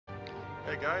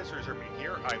Hey guys, Razorman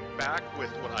here. I'm back with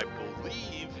what I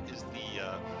believe is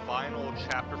the final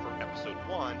chapter from episode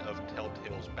 1 of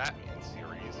Telltale's Batman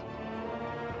series.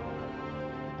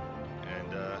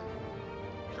 And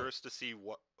curious to see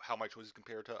how my choices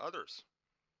compare to others.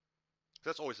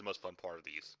 That's always the most fun part of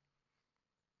these.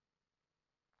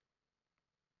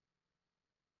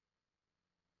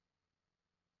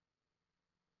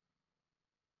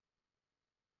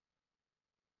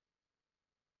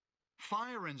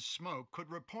 Fire and smoke could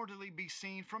reportedly be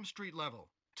seen from street level.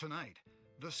 Tonight,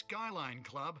 the Skyline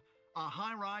Club, a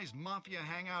high-rise mafia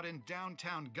hangout in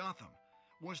downtown Gotham,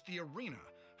 was the arena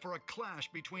for a clash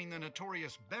between the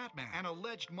notorious Batman and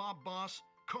alleged mob boss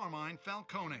Carmine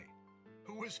Falcone,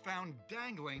 who was found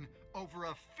dangling over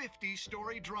a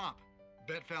 50-story drop.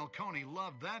 Bet Falcone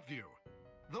loved that view.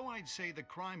 Though I'd say the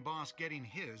crime boss getting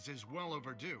his is well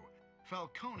overdue,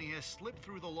 Falcone has slipped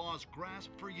through the law's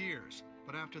grasp for years.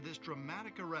 But after this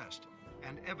dramatic arrest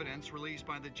and evidence released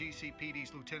by the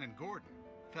GCPD's Lieutenant Gordon,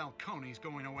 Falcone's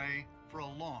going away for a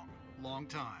long, long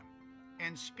time.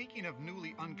 And speaking of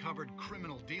newly uncovered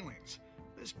criminal dealings,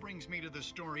 this brings me to the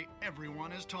story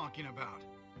everyone is talking about: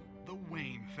 the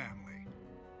Wayne family.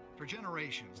 For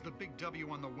generations, the big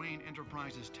W on the Wayne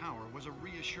Enterprises tower was a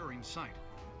reassuring sight.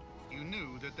 You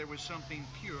knew that there was something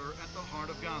pure at the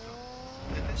heart of Gotham,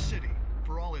 that this city,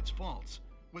 for all its faults,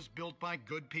 was built by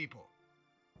good people.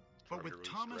 But with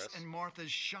Thomas and Martha's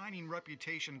shining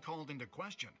reputation called into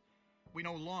question, we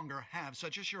no longer have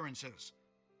such assurances.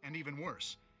 And even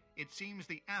worse, it seems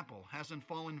the apple hasn't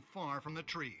fallen far from the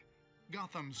tree.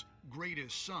 Gotham's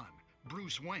greatest son,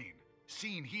 Bruce Wayne,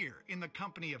 seen here in the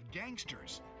company of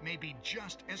gangsters, may be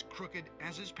just as crooked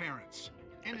as his parents.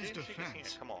 In his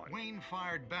defense, Wayne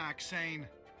fired back saying,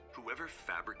 "Whoever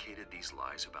fabricated these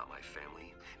lies about my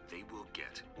family, they will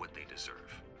get what they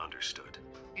deserve. Understood?"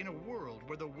 In a world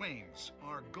where the Waynes,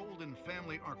 our golden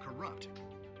family, are corrupt,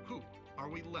 who are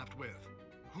we left with?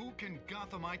 Who can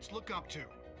Gothamites look up to?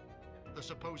 The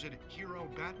supposed hero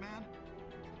Batman?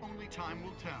 Only time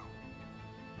will tell.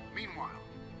 Meanwhile,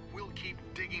 we'll keep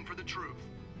digging for the truth.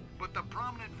 But the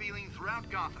prominent feeling throughout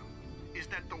Gotham is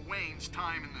that the Waynes'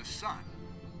 time in the sun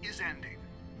is ending.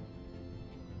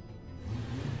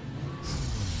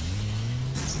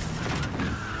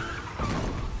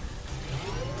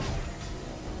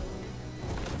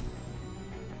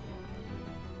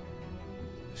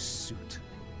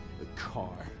 The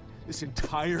car, this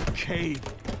entire cave.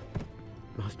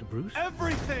 Master Bruce?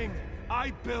 Everything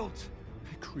I built!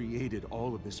 I created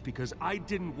all of this because I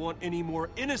didn't want any more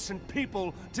innocent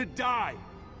people to die!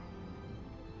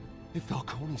 If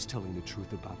Falcone's telling the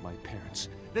truth about my parents,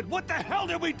 then what the hell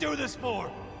did we do this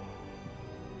for?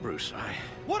 Bruce,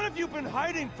 What have you been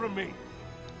hiding from me?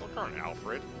 Don't turn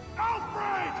Alfred.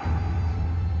 Alfred!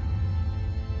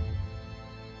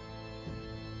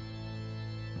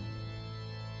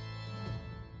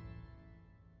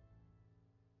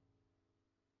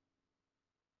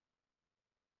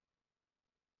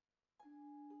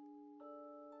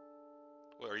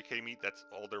 Well, are you kidding me? That's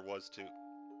all there was to...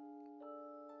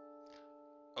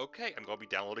 Okay, I'm going to be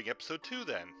downloading episode 2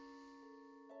 then.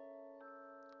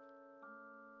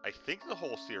 I think the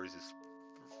whole series is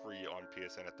free on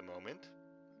PSN at the moment.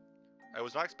 I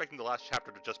was not expecting the last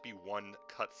chapter to just be one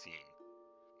cutscene.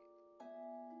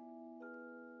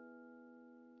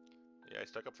 Yeah, I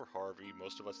stuck up for Harvey.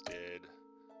 Most of us did.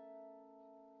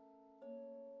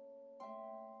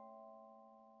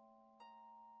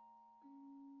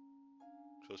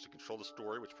 Chose to control the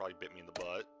story, which probably bit me in the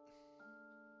butt.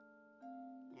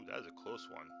 Ooh, that is a close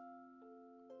one.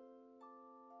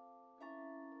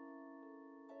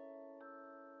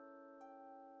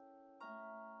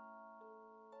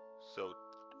 So,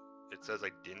 it says I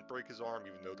didn't break his arm,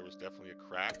 even though there was definitely a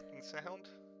cracking sound.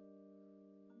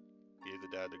 He is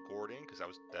the dad to Gordon, because that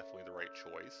was definitely the right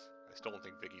choice. I still don't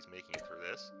think Vicky's making it through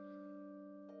this.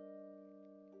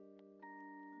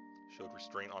 Showed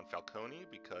restraint on Falcone,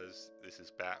 because this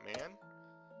is Batman.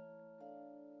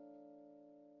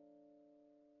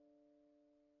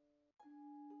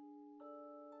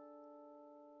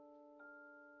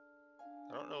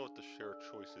 I don't know what the share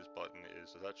choices button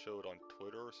is. Does that show it on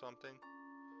Twitter or something?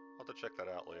 I'll have to check that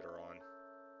out later on.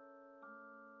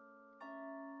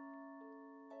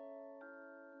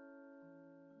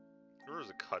 There was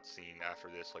a cutscene after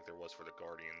this like there was for the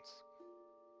Guardians.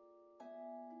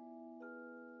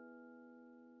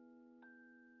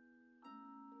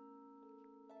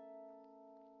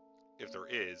 If there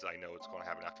is, I know it's going to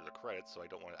happen after the credits, so I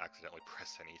don't want to accidentally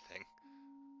press anything.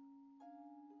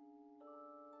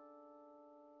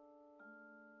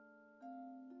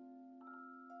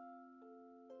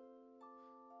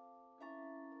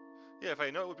 Yeah, Yeah, if I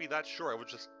know it would be that short, I would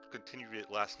just continue it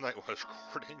last night while I was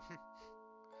recording.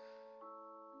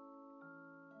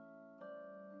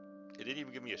 It didn't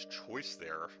even give me a choice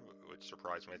there, which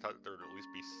surprised me. I thought there would at least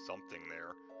be something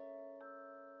there.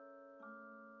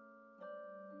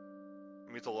 I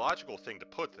mean, it's a logical thing to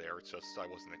put there, it's just I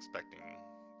wasn't expecting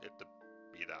it to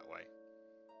be that way.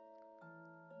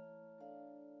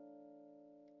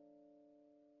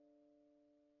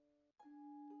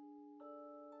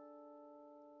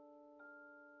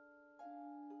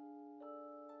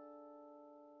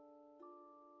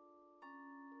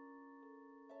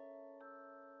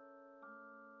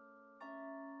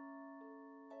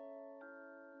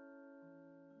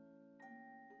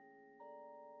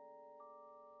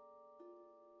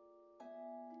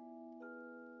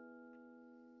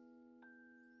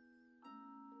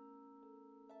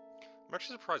 I'm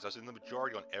actually surprised I was in the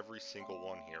majority on every single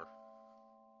one here.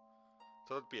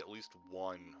 So there'd be at least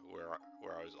one where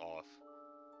I was off.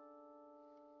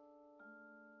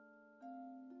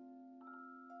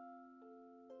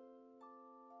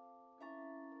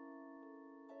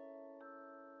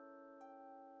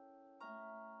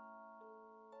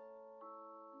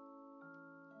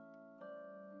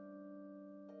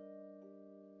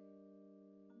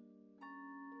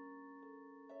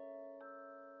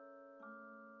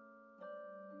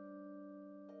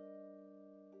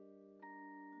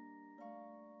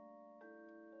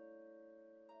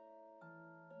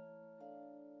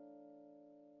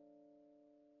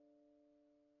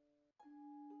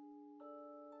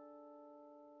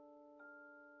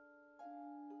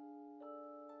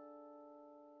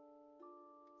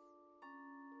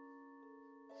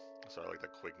 So I like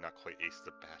that quick, not quite ace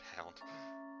the bad hound.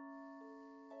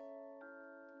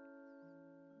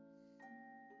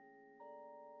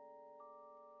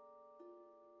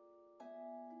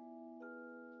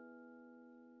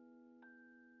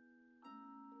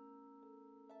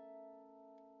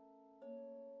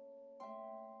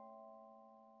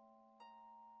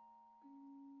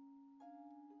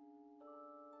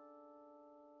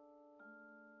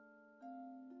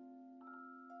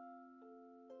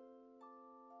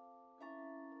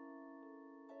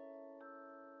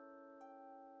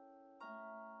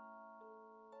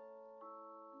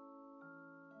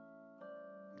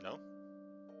 No?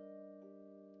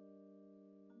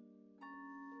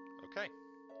 Okay.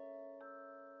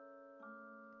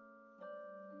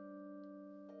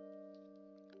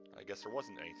 I guess there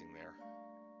wasn't anything there.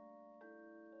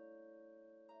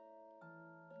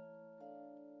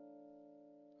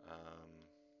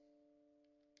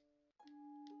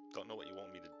 Don't know what you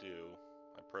want me to do.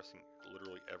 I'm pressing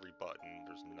literally every button.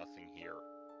 There's nothing here.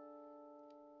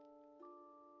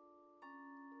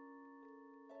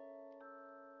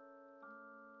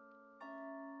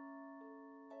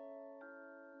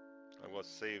 I will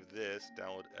save this,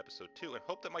 download episode 2, and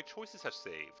hope that my choices have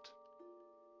saved.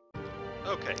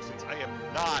 Okay, since I am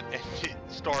not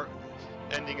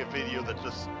ending a video that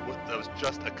was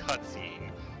just a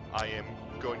cutscene, I am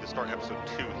going to start episode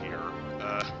 2 here.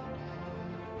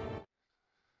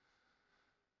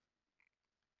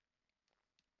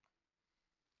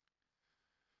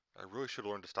 I really should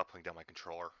learn to stop putting down my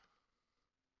controller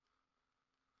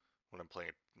when I'm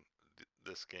playing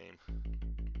this game.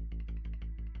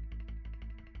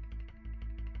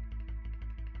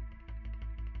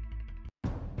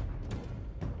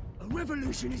 A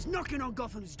revolution is knocking on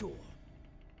Gotham's door.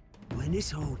 When this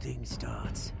whole thing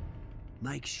starts,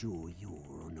 make sure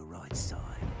you're on the right side.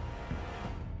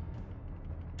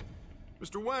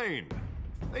 Mr. Wayne,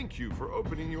 thank you for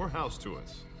opening your house to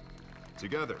us.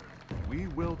 Together, we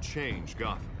will change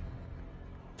Gotham.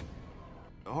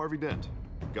 Harvey Dent,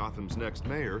 Gotham's next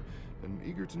mayor, and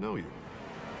eager to know you.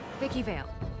 Vicky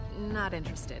Vale, not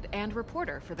interested, and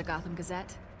reporter for the Gotham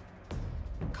Gazette.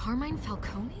 Carmine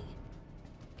Falcone?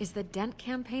 Is the Dent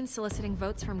campaign soliciting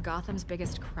votes from Gotham's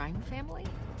biggest crime family?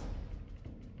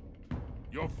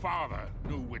 Your father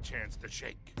knew which hands to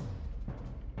shake.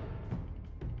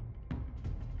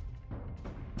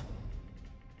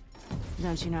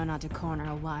 Don't you know not to corner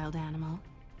a wild animal?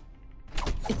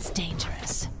 It's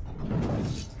dangerous.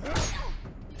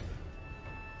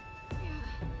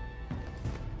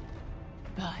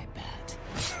 Bye, Bat.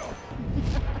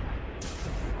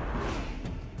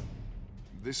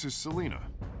 This is Selina.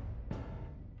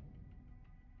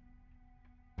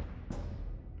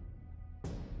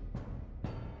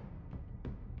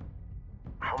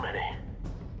 How many?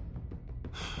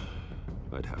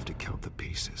 I'd have to count the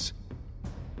pieces.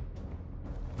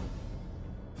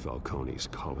 Falcone's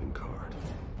calling card.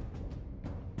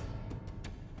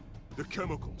 The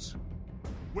chemicals.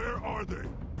 Where are they?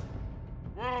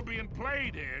 We're all being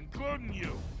played here, including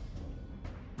you.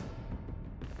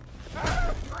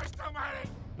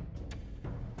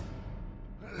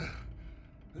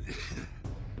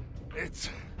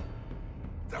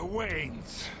 The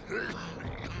Waynes.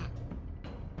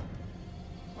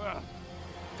 Well,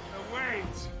 the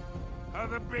Waynes are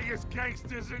the biggest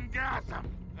gangsters in Gotham.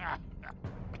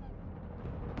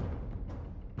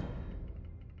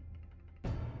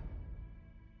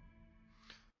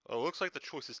 Oh, it looks like the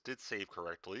choices did save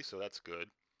correctly, so that's good.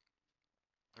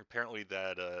 Apparently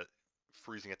that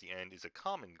freezing at the end is a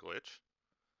common glitch.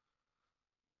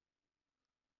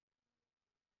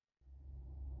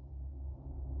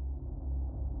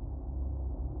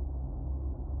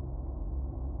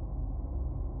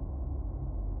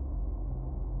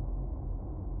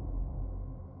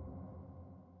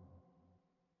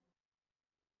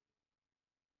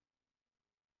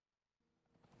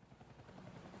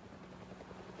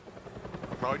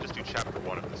 I'll probably just do chapter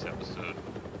 1 of this episode.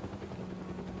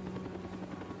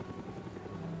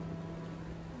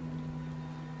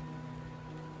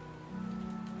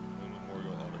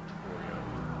 Memorial Auditorium.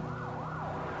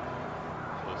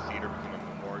 So the theater became a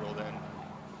memorial then?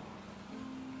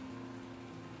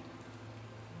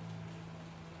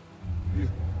 You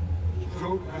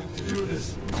don't have to do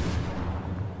this.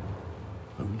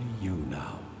 Only you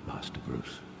now, Master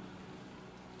Bruce.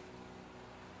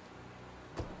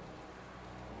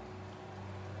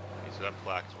 Okay, so that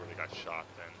plaque is where they got shot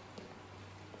then.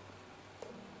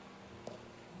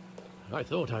 I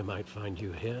thought I might find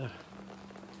you here.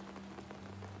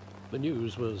 The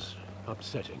news was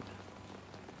upsetting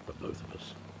for both of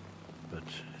us. But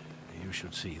you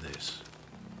should see this.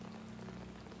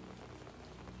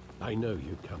 I know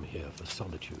you come here for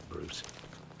solitude, Bruce.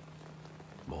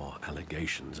 More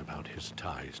allegations about his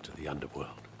ties to the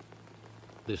underworld.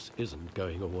 This isn't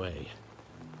going away.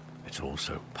 It's all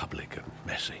so public and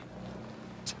messy.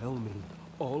 Tell me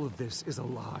all of this is a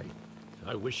lie.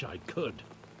 I wish I could.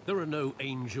 There are no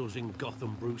angels in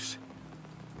Gotham, Bruce.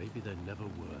 Maybe there never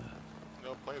were.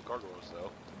 No, plenty of gargoyles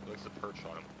though. He likes to perch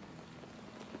on him.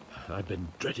 I've been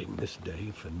dreading this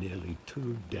day for nearly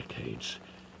 2 decades.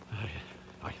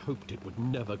 I hoped it would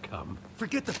never come.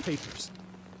 Forget the papers.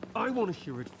 I want to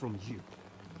hear it from you.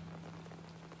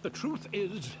 The truth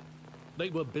is, they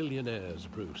were billionaires,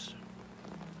 Bruce.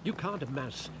 You can't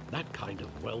amass that kind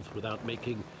of wealth without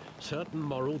making certain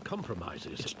moral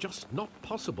compromises. It's just not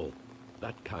possible.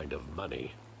 That kind of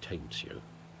money taints you.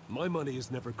 My money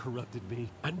has never corrupted me.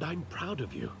 And I'm proud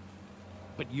of you.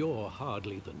 But you're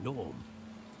hardly the norm.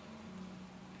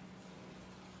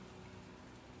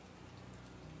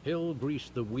 Hill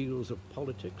greased the wheels of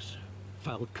politics.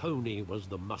 Falcone was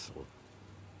the muscle.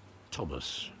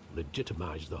 Thomas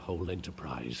legitimized the whole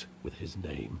enterprise with his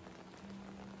name.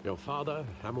 Your father,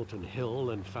 Hamilton Hill,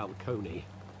 and Falcone,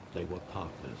 they were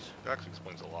partners. That actually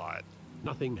explains a lot.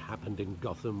 Nothing happened in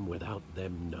Gotham without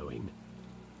them knowing.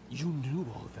 You knew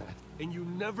all that, and you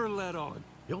never let on.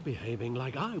 You're behaving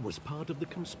like I was part of the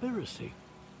conspiracy.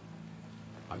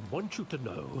 I want you to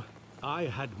know, I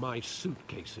had my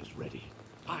suitcases ready.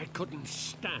 I couldn't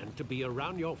stand to be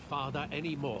around your father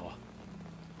anymore.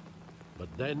 But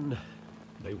then,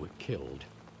 they were killed,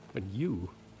 and you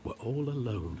were all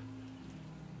alone.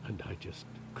 And I just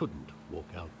couldn't walk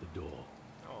out the door.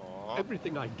 Aww.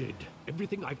 Everything I did,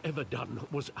 everything I've ever done,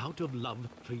 was out of love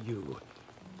for you.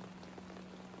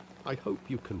 I hope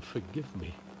you can forgive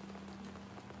me.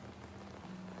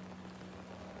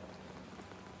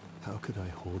 How could I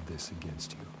hold this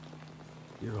against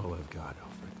you? You're all I've got,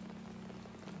 Alfred.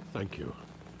 Thank you.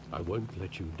 I won't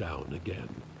let you down again.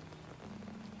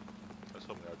 I was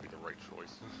hoping that would be the right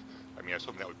choice. I mean, I was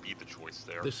hoping that would be the choice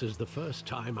there. This is the first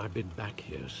time I've been back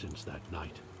here since that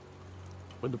night.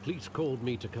 When the police called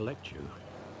me to collect you,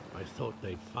 I thought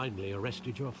they'd finally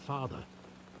arrested your father.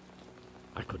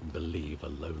 I couldn't believe a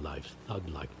low-life thug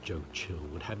like Joe Chill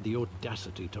would have the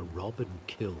audacity to rob and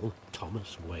kill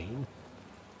Thomas Wayne.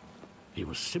 He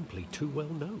was simply too well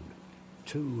known.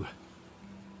 Too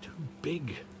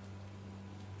big.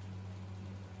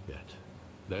 Yet,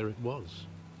 there it was.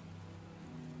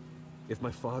 If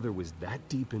my father was that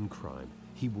deep in crime,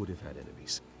 he would have had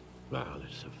enemies. Well,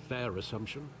 it's a fair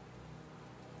assumption.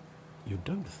 You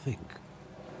don't think.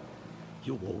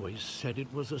 You always said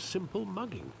it was a simple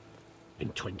mugging. In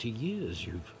 20 years,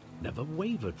 you've never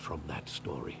wavered from that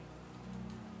story.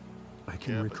 I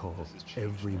can recall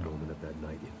every moment of that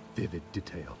night in vivid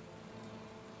detail.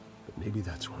 But maybe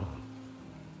that's wrong.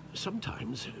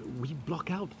 Sometimes we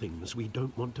block out things we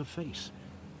don't want to face.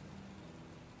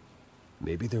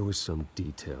 Maybe there was some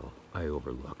detail I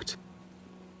overlooked.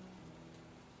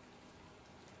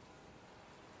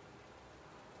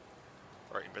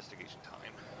 Alright, investigation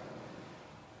time.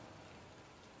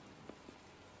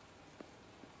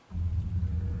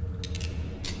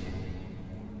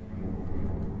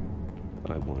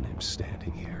 I want him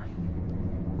standing here,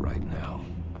 right now.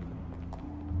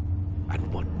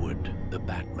 And what would the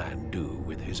Batman do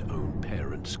with his own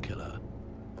parents' killer?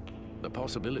 The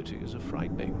possibilities are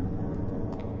frightening.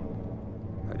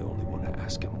 I'd only want to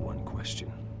ask him one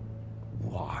question.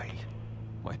 Why?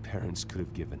 My parents could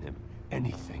have given him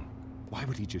anything. Why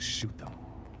would he just shoot them?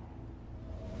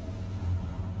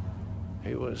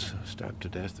 He was stabbed to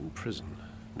death in prison.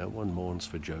 No one mourns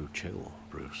for Joe Chill,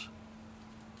 Bruce.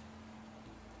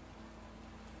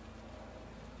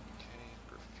 Okay,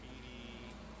 graffiti.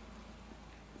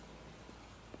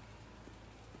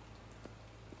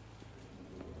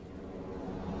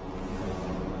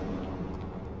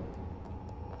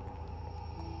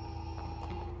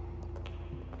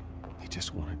 He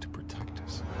just wanted to protect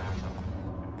us.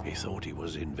 He thought he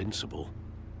was invincible.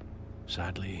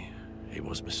 Sadly, he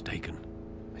was mistaken.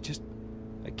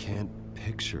 I can't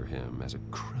picture him as a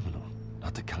criminal.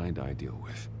 Not the kind I deal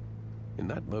with. In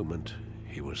that moment,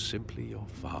 he was simply your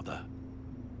father.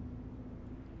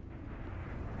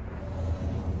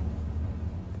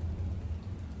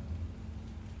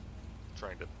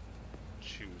 Trying to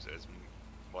choose as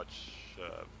much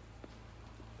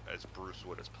as Bruce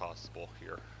would as possible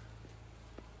here.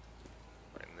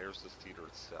 And there's the theater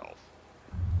itself.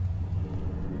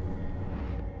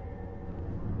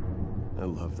 I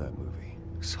love that movie.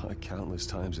 Saw it countless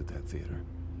times at that theater.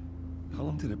 How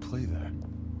long did it play there?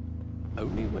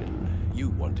 Only when you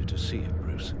wanted to see it,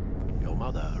 Bruce. Your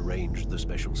mother arranged the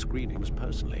special screenings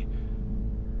personally.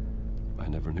 I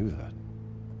never knew that.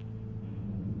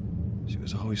 She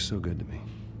was always so good to me.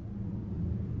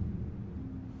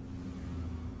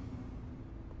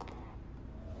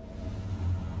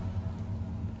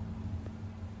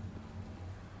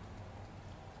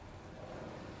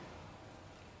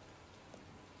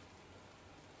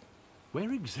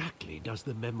 Where exactly does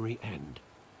the memory end?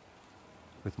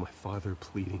 With my father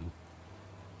pleading,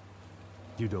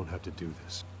 "You don't have to do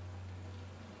this."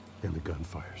 And the gun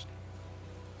fires.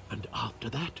 And after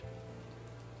that?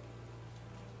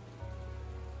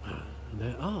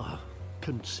 There are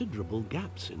considerable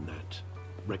gaps in that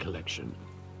recollection.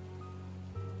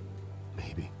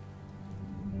 Maybe.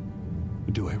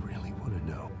 Do I really want to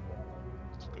know?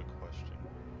 That's a good question.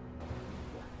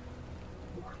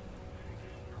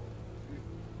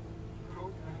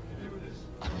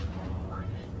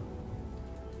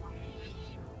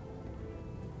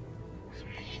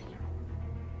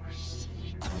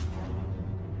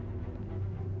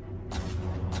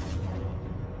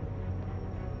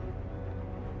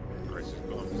 Bryce is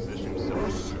going to position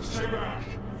himself. Stay back!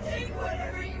 Take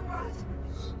whatever you want.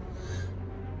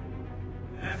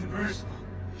 Nothing personal,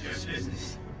 just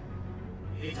business.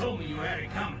 He told me you had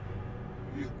it coming.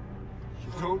 You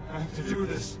don't have to do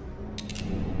this.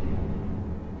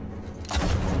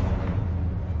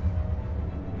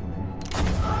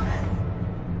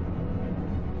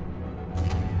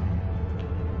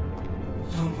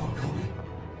 Don't walk on me.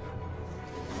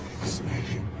 He's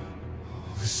making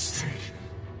a mistake.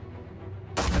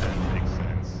 That makes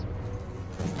sense.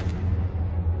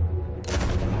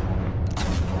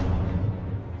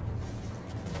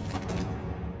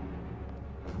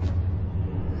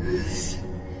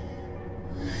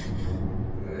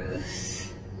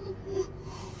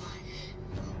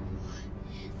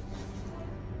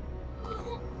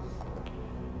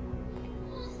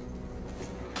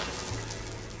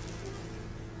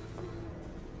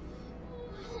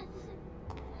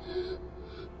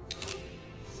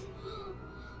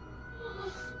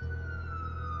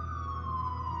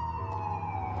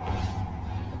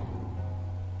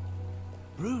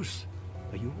 Bruce,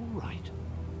 are you all right?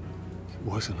 It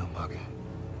wasn't a mug.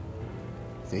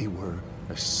 They were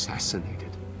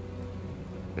assassinated.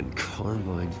 And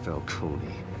Carmine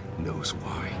Falcone knows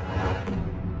why.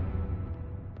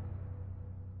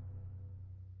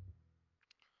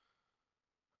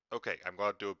 Okay, I'm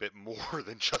going to do a bit more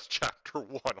than just chapter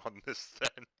 1 on this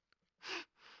then.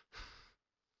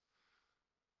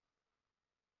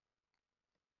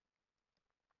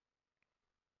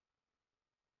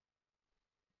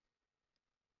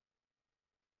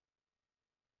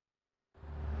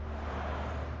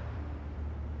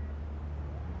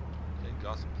 Okay,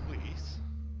 Gotham Police.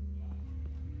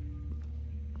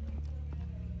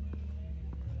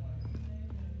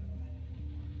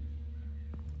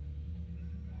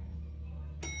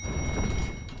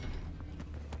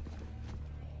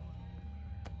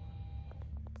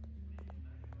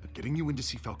 Getting you in to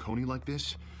see Falcone like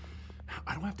this,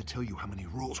 I don't have to tell you how many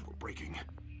rules we're breaking.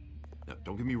 Now,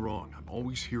 don't get me wrong, I'm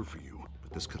always here for you,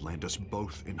 but this could land us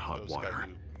both in hot Those guys water.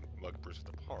 who mugged Bruce at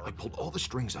the park. I pulled all the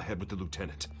strings I had with the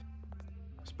lieutenant.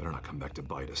 This better not come back to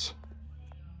bite us.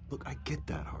 Look, I get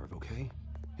that, Harv, okay?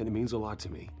 and it means a lot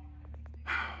to me.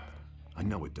 I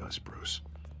know it does, Bruce.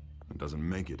 It doesn't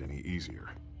make it any easier.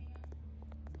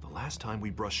 The last time we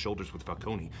brushed shoulders with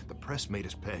Falcone, the press made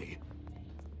us pay.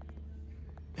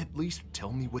 At least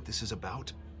tell me what this is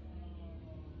about.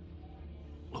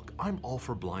 Look, I'm all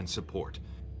for blind support.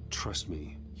 Trust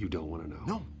me, you don't want to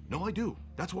know. No, I do.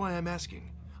 That's why I'm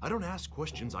asking. I don't ask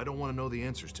questions I don't want to know the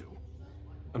answers to.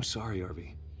 I'm sorry,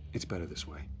 Harvey. It's better this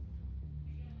way.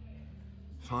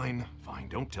 Fine,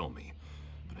 don't tell me.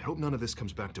 But I hope none of this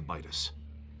comes back to bite us.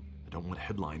 I don't want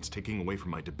headlines taking away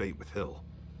from my debate with Hill.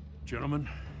 Gentlemen,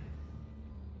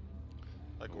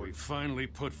 we finally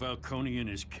put Falcone in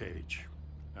his cage.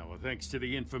 Now, thanks to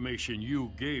the information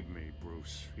you gave me,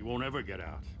 Bruce, he won't ever get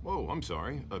out. Whoa, I'm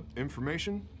sorry.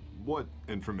 Information? What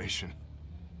information?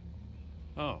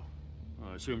 Oh,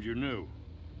 I assumed you knew.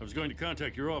 I was going to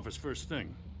contact your office first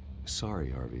thing.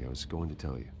 Sorry, Harvey. I was going to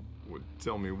tell you. Would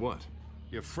tell me what?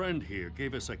 Your friend here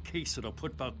gave us a case that'll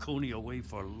put Falcone away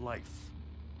for life.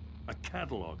 A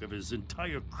catalog of his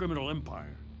entire criminal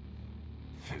empire.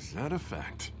 Is that a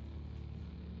fact?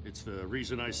 It's the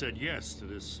reason I said yes to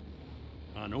this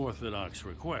unorthodox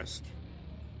request.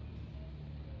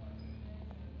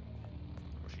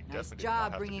 Nice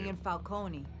job bringing in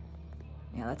Falcone.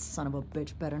 Yeah, that son of a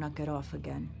bitch better not get off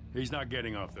again. He's not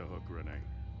getting off the hook, Renee.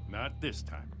 Not this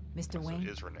time. Mr. Wayne,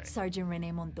 Sergeant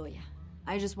Renee Montoya.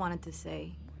 I just wanted to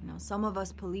say, some of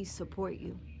us police support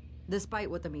you, despite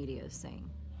what the media is saying.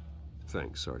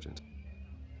 Thanks, Sergeant.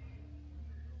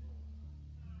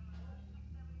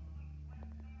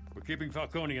 We're keeping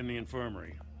Falcone in the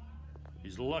infirmary.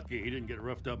 He's lucky he didn't get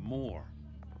roughed up more.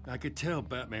 I could tell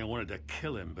Batman wanted to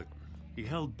kill him, but he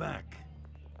held back.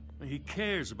 He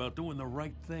cares about doing the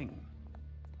right thing.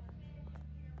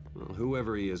 Well,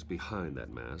 whoever he is behind that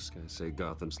mask, I say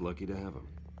Gotham's lucky to have him.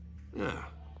 Yeah,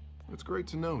 it's great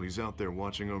to know he's out there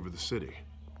watching over the city.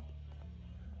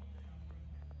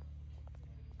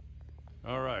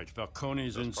 All right,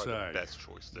 Falcone's inside. The best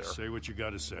choice there. Say what you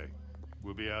gotta say.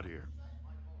 We'll be out here.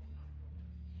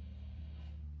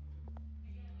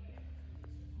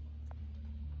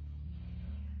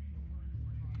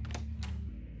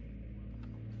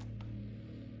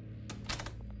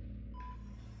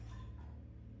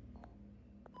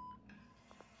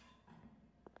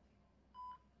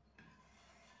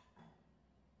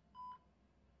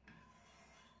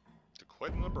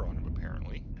 Quite a number on him,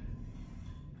 apparently.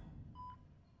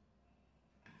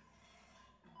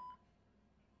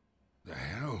 The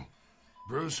hell?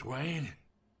 Bruce Wayne?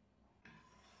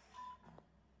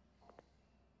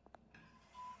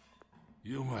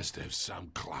 You must have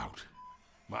some clout.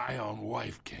 My own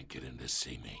wife can't get in to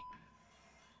see me.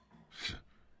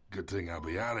 Good thing I'll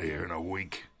be out of here in a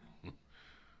week.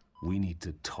 We need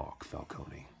to talk,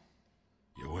 Falcone.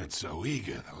 You weren't so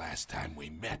eager the last time we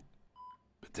met.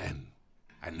 But then,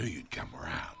 I knew you'd come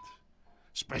around.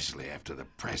 Especially after the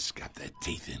press got their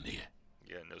teeth into you.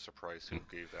 Yeah, no surprise who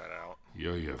gave that out.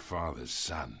 You're your father's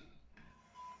son.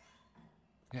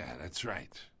 Yeah, that's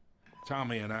right.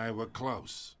 Tommy and I were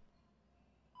close.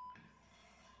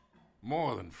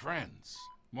 More than friends.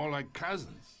 More like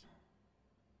cousins.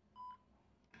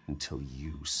 Until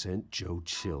you sent Joe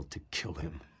Chill to kill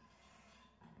him.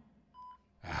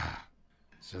 Ah,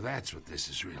 so that's what this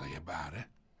is really about, eh?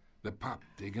 The pup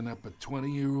digging up a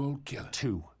 20-year-old killer.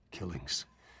 2 killings,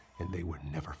 and they were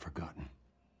never forgotten.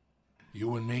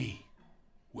 You and me,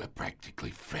 we're practically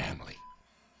family.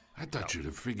 I thought you'd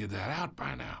have figured that out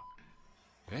by now.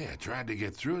 Hey, I tried to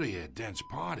get through to your dense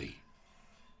party.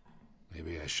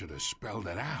 Maybe I should have spelled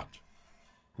it out.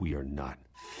 We are not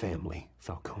family,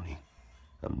 Falcone.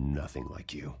 I'm nothing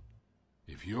like you.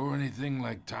 If you're anything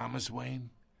like Thomas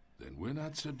Wayne, then we're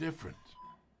not so different.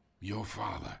 Your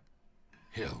father,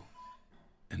 Hill,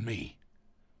 and me,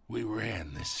 we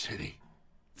ran this city.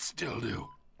 Still do.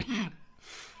 God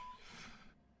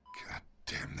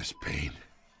damn this pain.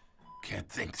 Can't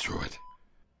think through it.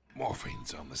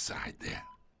 Morphine's on the side there.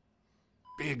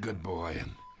 Be a good boy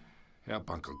and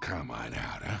help Uncle Carmine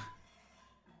out, huh?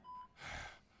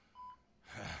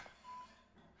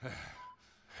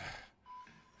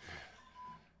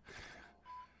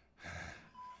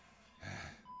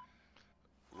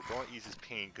 We're going to ease his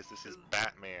pain because this is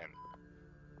Batman.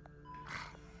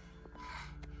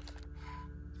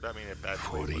 Batman at bad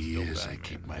 40 years I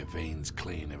keep my veins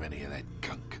clean of any of that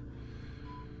gunk.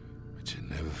 But you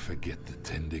never forget the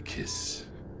tender kiss.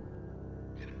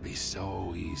 It'd be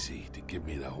so easy to give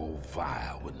me the whole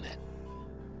vial, wouldn't it?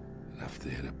 Enough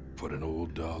there to put an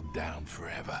old dog down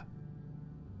forever.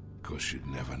 Of course, you'd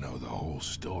never know the whole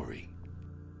story.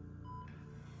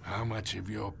 How much of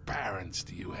your parents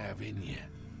do you have in you?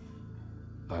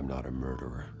 I'm not a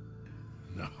murderer.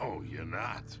 No, you're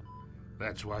not.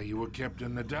 That's why you were kept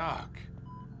in the dark.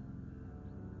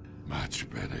 Much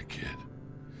better, kid.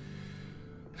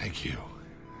 Thank you.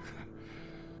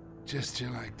 Gesture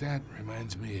like that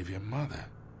reminds me of your mother.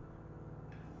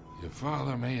 Your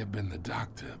father may have been the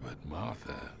doctor, but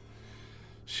Martha,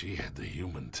 she had the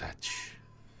human touch.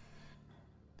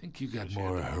 Think you got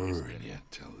more of her in you,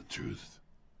 tell the truth.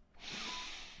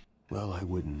 Well, I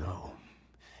wouldn't know.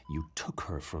 You took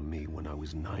her from me when I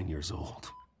was 9 years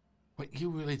old. What, you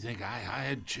really think I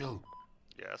hired Chill?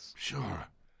 Yes. Sure.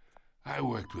 I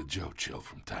worked with Joe Chill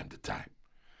from time to time.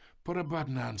 Put a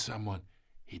button on someone,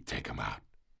 he'd take him out.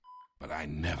 But I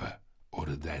never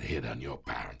ordered that hit on your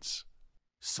parents.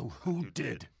 So who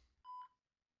did?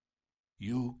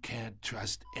 You can't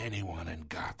trust anyone in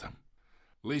Gotham.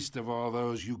 Least of all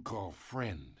those you call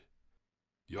friend.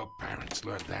 Your parents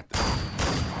learned that.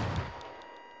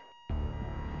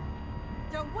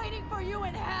 They're waiting for you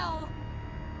in hell!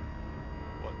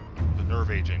 What? The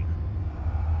nerve aging.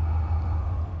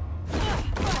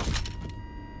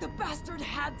 The bastard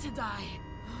had to die.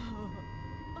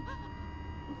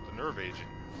 The nerve aging.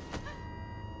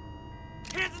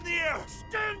 Hands in the air!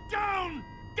 Stand down!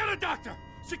 Get a doctor!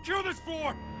 Secure this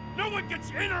floor! No one gets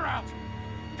in or out!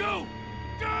 Go!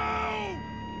 Go!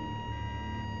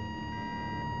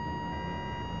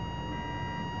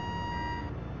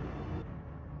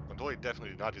 Montoya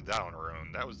definitely did not do that on her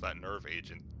own. That was that nerve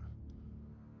agent.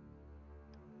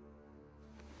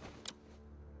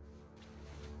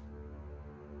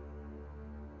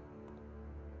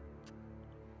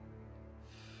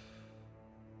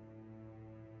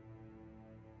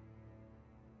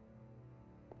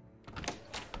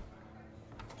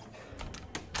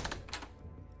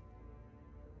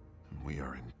 We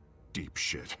are in deep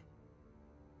shit.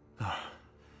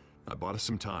 I bought us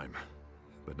some time,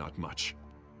 but not much.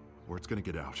 Word's gonna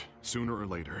get out, sooner or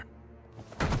later.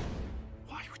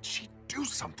 Why would she do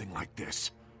something like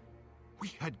this? We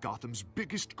had Gotham's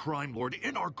biggest crime lord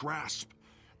in our grasp.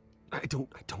 I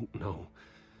don't know.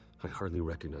 I hardly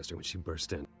recognized her when she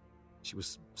burst in. She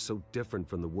was so different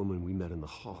from the woman we met in the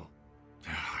hall.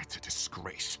 It's a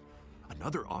disgrace.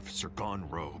 Another officer gone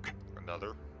rogue.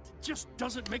 Another? Just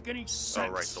doesn't make any sense.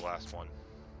 Oh, right, the last one.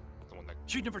 The one that...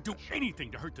 She'd never do anything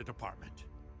to hurt the department.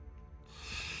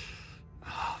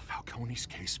 Falcone's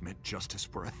case meant justice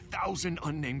for 1,000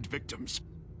 unnamed victims.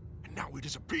 And now it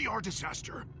is a PR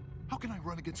disaster. How can I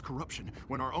run against corruption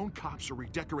when our own cops are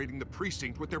redecorating the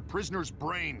precinct with their prisoners'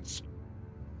 brains?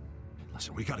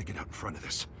 Listen, we gotta get out in front of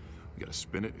this. We gotta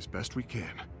spin it as best we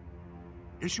can.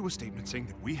 Issue a statement saying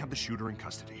that we have the shooter in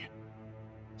custody.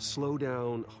 Slow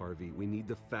down, Harvey. We need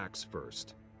the facts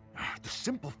first. The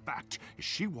simple fact is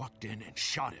she walked in and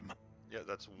shot him. Yeah,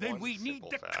 that's one Then we need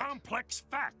the fact. complex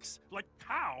facts, like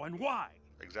how and why.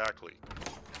 Exactly.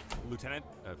 Lieutenant,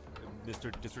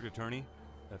 Mr. District Attorney,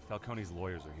 Falcone's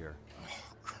lawyers are here.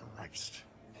 Oh, Christ.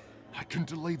 I can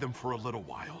delay them for a little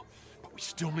while, but we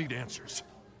still need answers.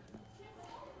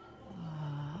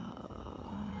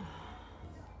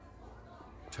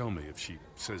 Tell me if she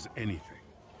says anything.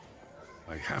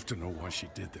 I have to know why she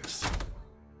did this.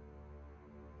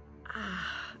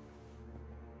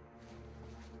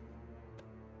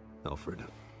 Alfred,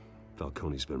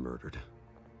 Falcone's been murdered.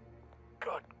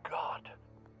 Good God.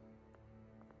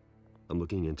 I'm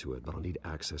looking into it, but I'll need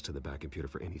access to the back computer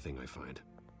for anything I find.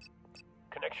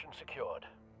 Connection secured.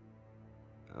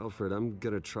 Alfred, I'm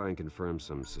gonna try and confirm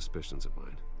some suspicions of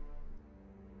mine.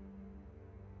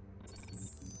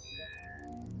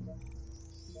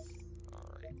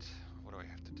 Alright, what do I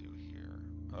have to do here?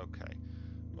 Okay.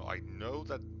 Well, I know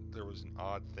that there was an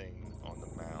odd thing on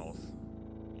the mouth.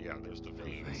 Yeah, there's the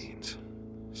veins. Veins.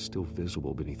 Still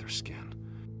visible beneath her skin.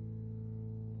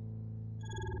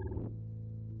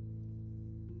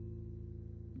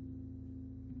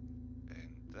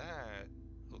 And that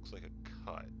looks like a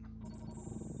cut.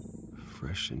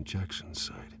 Fresh injection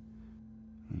site.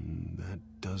 That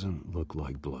doesn't look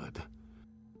like blood.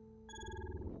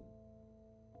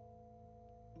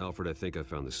 Alfred, I think I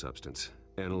found the substance.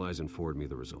 Analyze and forward me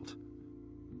the result.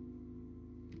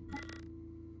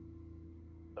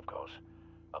 Of course.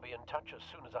 I'll be in touch as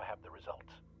soon as I have the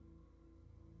results.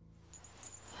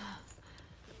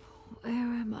 Where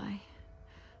am I?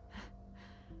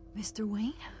 Mr.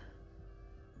 Wayne?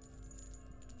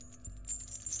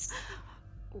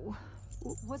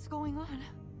 What's going on?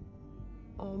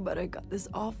 Oh, but I got this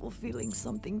awful feeling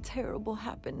something terrible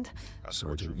happened.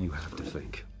 Sergeant, you have to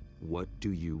think. What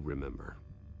do you remember?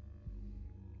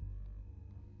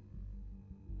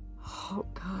 Oh,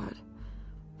 God.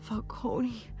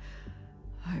 Falcone.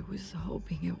 I was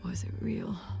hoping it wasn't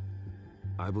real.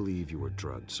 I believe you were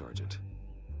drugged, Sergeant.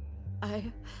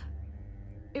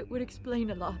 It would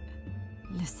explain a lot.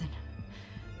 Listen,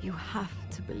 you have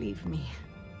to believe me.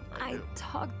 I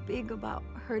talked big about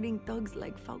hurting thugs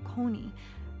like Falcone,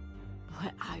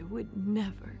 but I would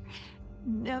never,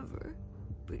 never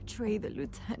betray the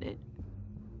lieutenant.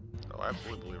 Oh, I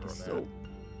absolutely believe her on So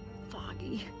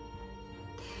foggy.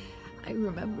 I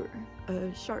remember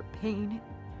a sharp pain.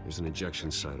 There's an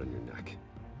injection site on your neck.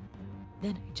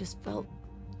 Then I just felt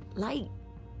light,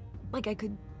 like I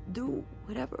could do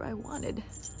whatever I wanted.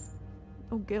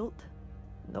 No guilt,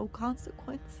 no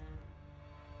consequence.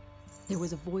 There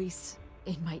was a voice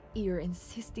in my ear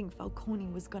insisting Falcone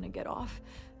was gonna get off.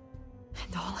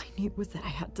 And all I knew was that I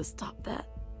had to stop that.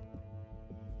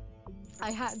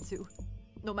 I had to,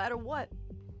 no matter what.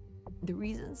 The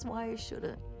reasons why I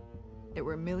shouldn't, they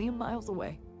were a million miles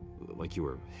away. Like you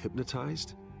were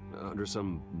hypnotized? Under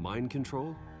some mind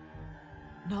control?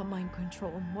 Not mind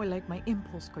control, more like my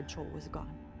impulse control was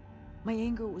gone. My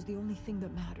anger was the only thing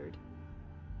that mattered.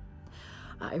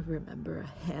 I remember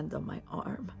a hand on my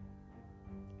arm,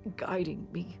 guiding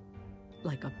me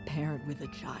like a parent with a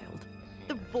child.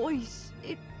 The voice,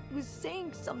 it was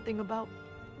saying something about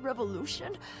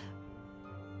revolution.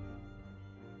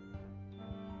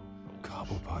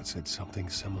 Cobblepot said something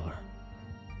similar.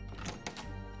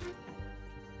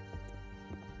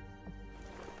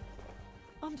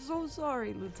 I'm so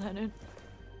sorry, Lieutenant.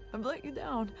 I've let you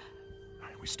down.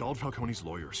 We stalled Falcone's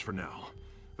lawyers for now,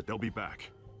 but they'll be back.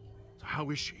 So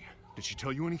how is she? Did she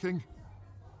tell you anything?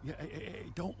 Yeah, hey,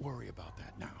 don't worry about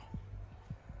that now.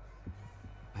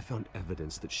 I found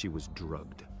evidence that she was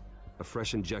drugged. A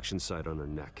fresh injection site on her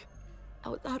neck. I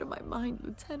was out of my mind,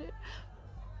 Lieutenant.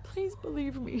 Please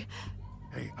believe me.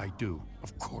 Hey, I do.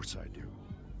 Of course I do.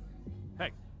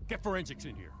 Hey, get forensics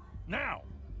in here. Now!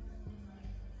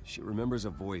 She remembers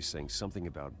a voice saying something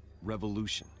about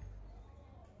revolution.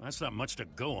 That's not much to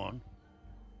go on.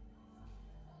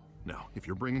 Now, if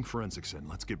you're bringing forensics in,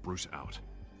 let's get Bruce out.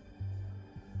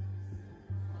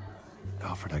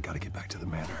 Alfred, I gotta get back to the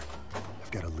manor.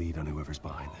 I've got a lead on whoever's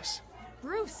behind this.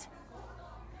 Bruce!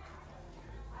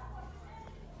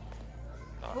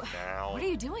 Not now. What are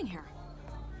you doing here?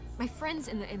 My friends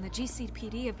in the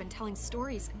GCPD have been telling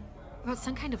stories about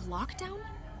some kind of lockdown?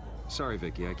 Sorry,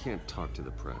 Vicky, I can't talk to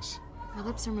the press. My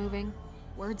lips are moving.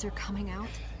 Words are coming out.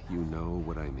 You know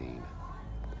what I mean.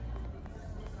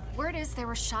 Word is there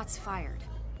were shots fired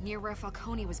near where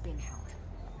Falcone was being held.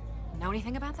 Know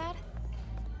anything about that?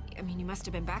 I mean, you must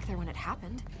have been back there when it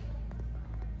happened.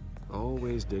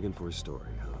 Always digging for a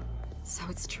story, huh? So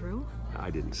it's true? I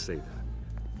didn't say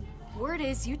that. Word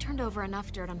is you turned over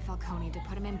enough dirt on Falcone to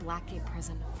put him in Blackgate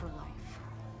Prison for life.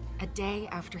 A day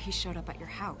after he showed up at your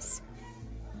house.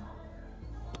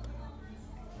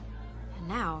 And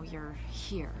now you're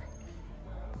here.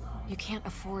 You can't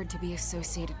afford to be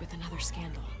associated with another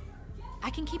scandal. I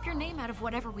can keep your name out of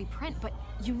whatever we print, but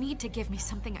you need to give me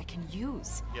something I can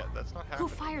use. Yeah, that's not happening.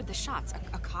 Who fired the shots?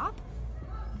 A cop?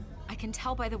 I can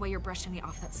tell by the way you're brushing me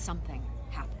off that something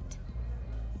happened.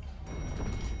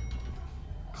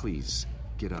 Please,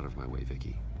 get out of my way,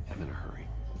 Vicky. I'm in a hurry.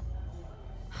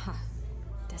 Huh.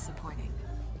 Disappointing.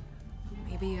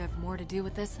 Maybe you have more to do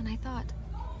with this than I thought.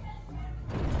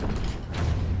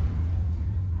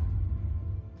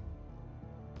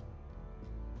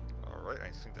 Alright, I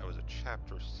think that was a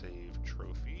chapter save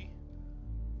trophy.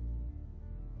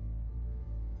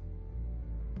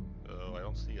 Oh, I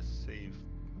don't see a save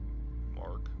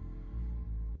mark.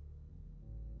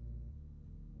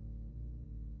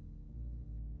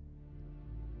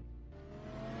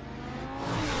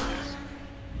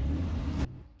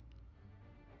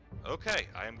 Okay,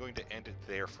 I am going to end it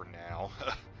there for now.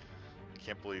 I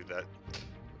can't believe that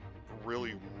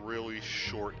really, really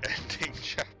short ending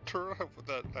chapter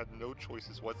that had no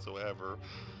choices whatsoever,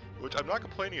 which I'm not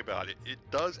complaining about. It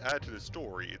does add to the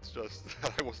story, it's just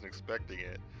that I wasn't expecting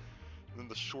it. And then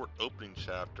the short opening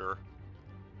chapter,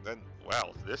 then,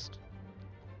 wow, this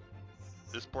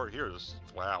part here is,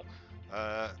 wow.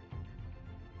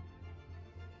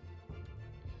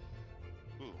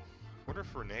 Ooh, I wonder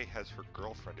if Renee has her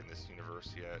girlfriend in this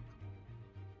universe yet.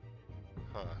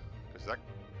 Huh, because that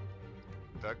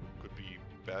could be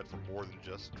bad for more than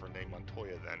just Renee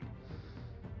Montoya then.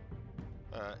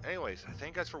 Anyways,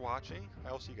 thank you guys for watching.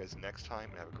 I will see you guys next time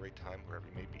and have a great time wherever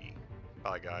you may be.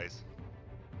 Bye guys.